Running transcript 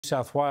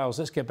South Wales.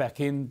 Let's get back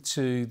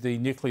into the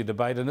nuclear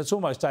debate, and it's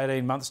almost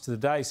 18 months to the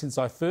day since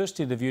I first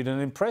interviewed an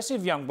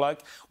impressive young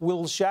bloke,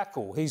 Will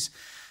Shackel. He's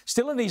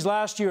still in his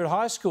last year at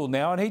high school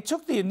now, and he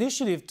took the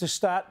initiative to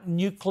start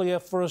Nuclear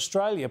for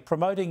Australia,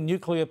 promoting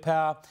nuclear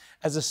power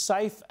as a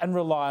safe and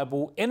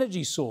reliable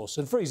energy source.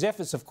 And for his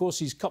efforts, of course,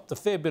 he's copped a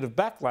fair bit of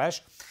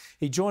backlash.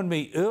 He joined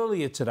me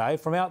earlier today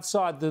from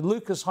outside the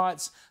Lucas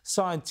Heights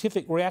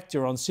Scientific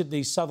Reactor on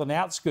Sydney's southern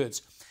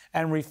outskirts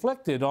and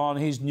reflected on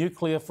his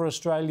Nuclear for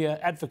Australia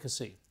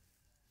advocacy.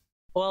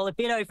 Well, a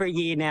bit over a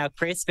year now,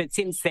 Chris, but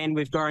since then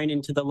we've grown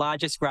into the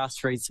largest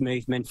grassroots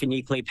movement for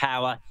nuclear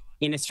power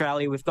in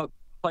Australia. We've got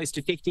close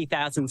to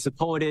 50,000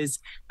 supporters,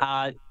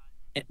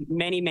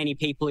 many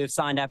people who have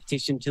signed our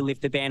petition to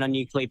lift the ban on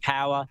nuclear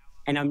power.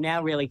 And I'm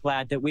now really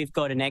glad that we've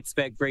got an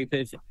expert group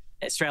of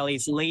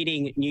Australia's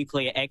leading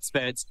nuclear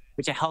experts,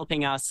 which are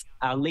helping us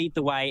lead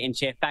the way and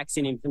share facts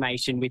and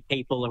information with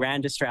people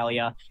around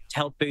Australia to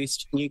help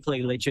boost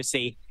nuclear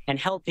literacy and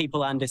help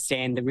people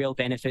understand the real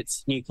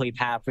benefits nuclear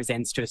power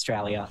presents to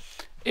Australia.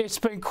 It's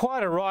been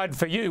quite a ride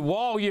for you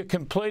while you're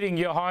completing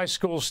your high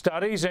school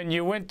studies, and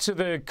you went to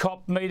the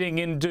COP meeting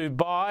in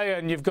Dubai,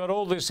 and you've got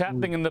all this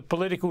happening in the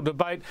political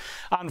debate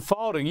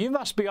unfolding. You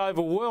must be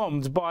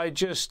overwhelmed by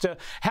just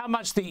how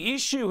much the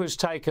issue has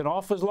taken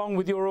off along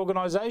with your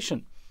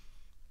organisation.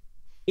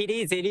 It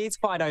is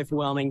quite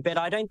overwhelming, but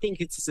I don't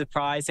think it's a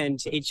surprise,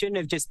 and it shouldn't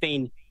have just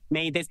been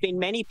me. There's been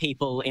many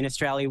people in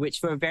Australia which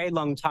for a very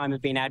long time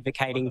have been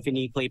advocating for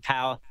nuclear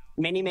power.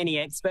 Many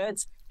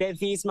experts. Their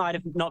views might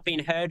have not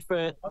been heard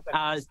for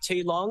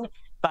too long,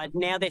 but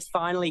now they're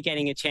finally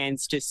getting a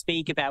chance to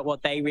speak about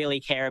what they really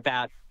care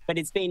about. But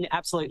it's been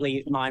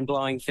absolutely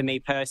mind-blowing for me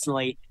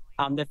personally.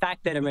 The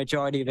fact that a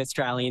majority of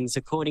Australians,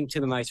 according to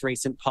the most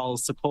recent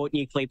polls, support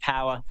nuclear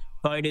power,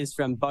 voters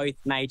from both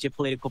major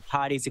political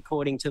parties,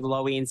 according to the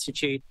Lowy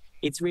Institute,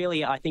 it's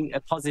really, I think, a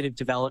positive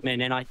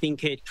development, and I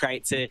think it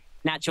creates a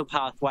natural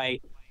pathway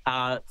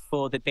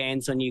for the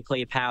bans on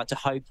nuclear power to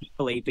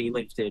hopefully be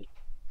lifted.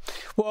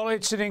 Well,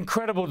 it's an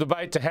incredible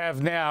debate to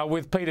have now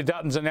with Peter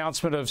Dutton's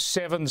announcement of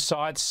 7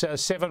 sites,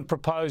 7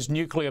 proposed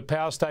nuclear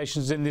power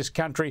stations in this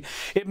country.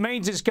 It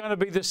means it's going to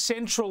be the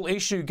central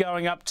issue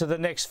going up to the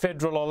next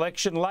federal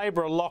election.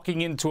 Labor are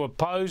locking in to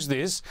oppose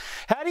this.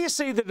 How do you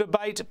see the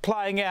debate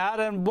playing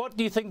out, and what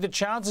do you think the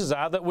chances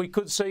are that we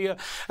could see a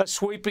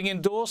sweeping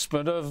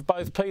endorsement of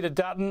both Peter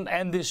Dutton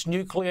and this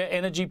nuclear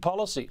energy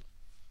policy?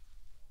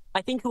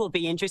 I think it will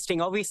be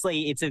interesting.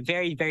 Obviously, it's a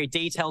very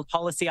detailed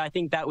policy. I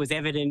think that was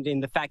evident in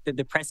the fact that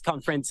the press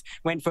conference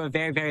went for a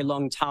very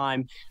long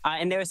time.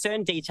 And there are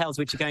certain details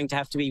which are going to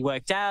have to be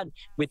worked out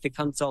with the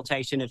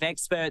consultation of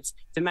experts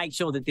to make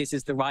sure that this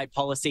is the right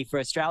policy for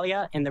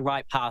Australia and the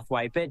right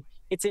pathway. But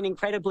it's an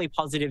incredibly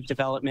positive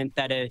development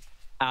that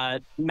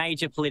a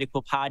major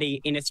political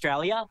party in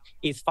Australia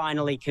is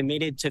finally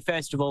committed to,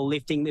 first of all,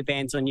 lifting the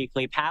bans on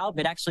nuclear power,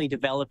 but actually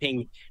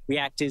developing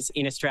reactors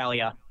in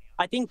Australia.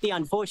 I think the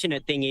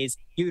unfortunate thing is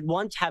you would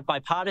want to have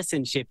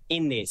bipartisanship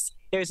in this.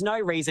 There is no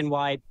reason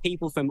why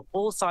people from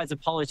all sides of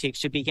politics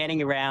should be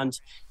getting around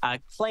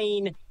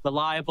clean,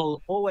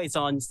 reliable,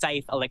 always-on,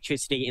 safe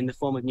electricity in the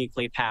form of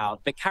nuclear power.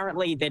 But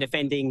currently they're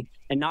defending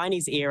a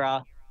 90s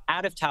era,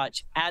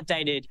 out-of-touch,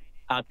 outdated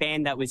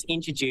ban that was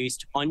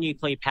introduced on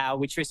nuclear power,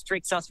 which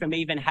restricts us from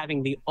even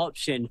having the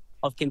option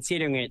of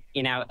considering it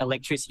in our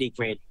electricity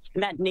grid.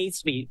 And that needs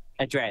to be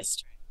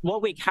addressed.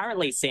 What we're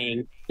currently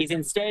seeing is,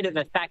 instead of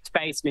a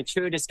fact-based,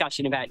 mature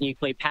discussion about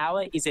nuclear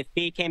power, is a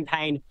fear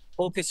campaign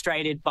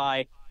orchestrated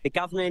by the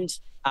government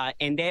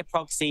and their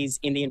proxies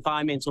in the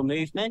environmental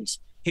movement,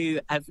 who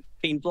have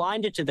been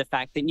blinded to the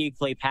fact that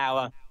nuclear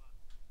power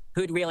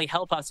could really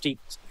help us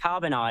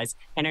decarbonise,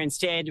 and are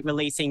instead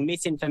releasing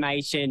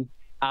misinformation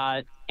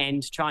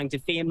and trying to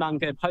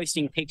fearmonger,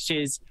 posting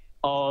pictures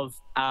of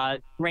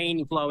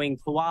green glowing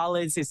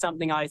koalas is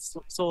something I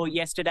saw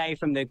yesterday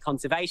from the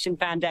Conservation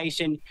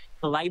Foundation.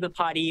 The Labor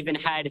Party even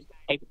had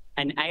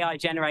an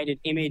AI-generated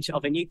image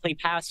of a nuclear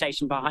power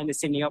station behind the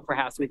Sydney Opera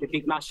House with a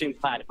big mushroom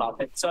cloud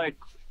above it. So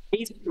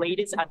these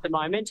leaders at the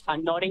moment are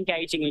not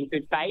engaging in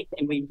good faith,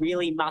 and we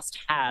really must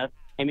have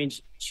a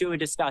mature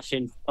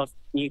discussion of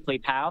nuclear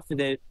power for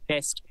the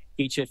best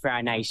future for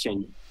our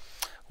nation.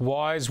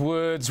 Wise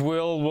words,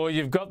 Will. Well,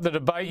 you've got the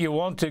debate you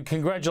want to.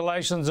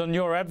 Congratulations on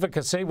your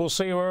advocacy. We'll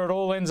see where it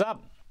all ends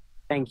up.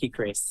 Thank you,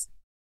 Chris.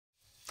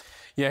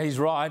 Yeah, he's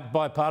right.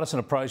 Bipartisan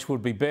approach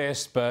would be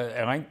best, but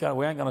we ain't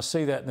going to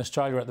see that in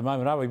Australia at the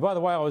moment, are we? By the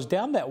way, I was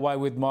down that way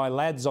with my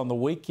lads on the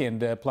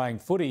weekend playing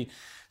footy.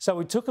 So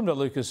we took them to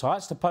Lucas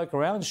Heights to poke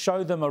around and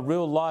show them a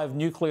real live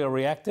nuclear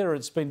reactor.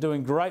 It's been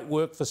doing great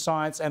work for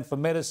science and for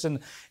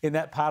medicine in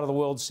that part of the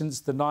world since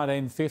the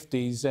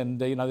 1950s. And,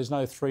 you know, there's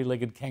no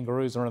 3-legged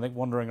kangaroos or anything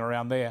wandering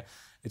around there.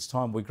 It's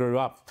time we grew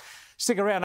up. Stick around.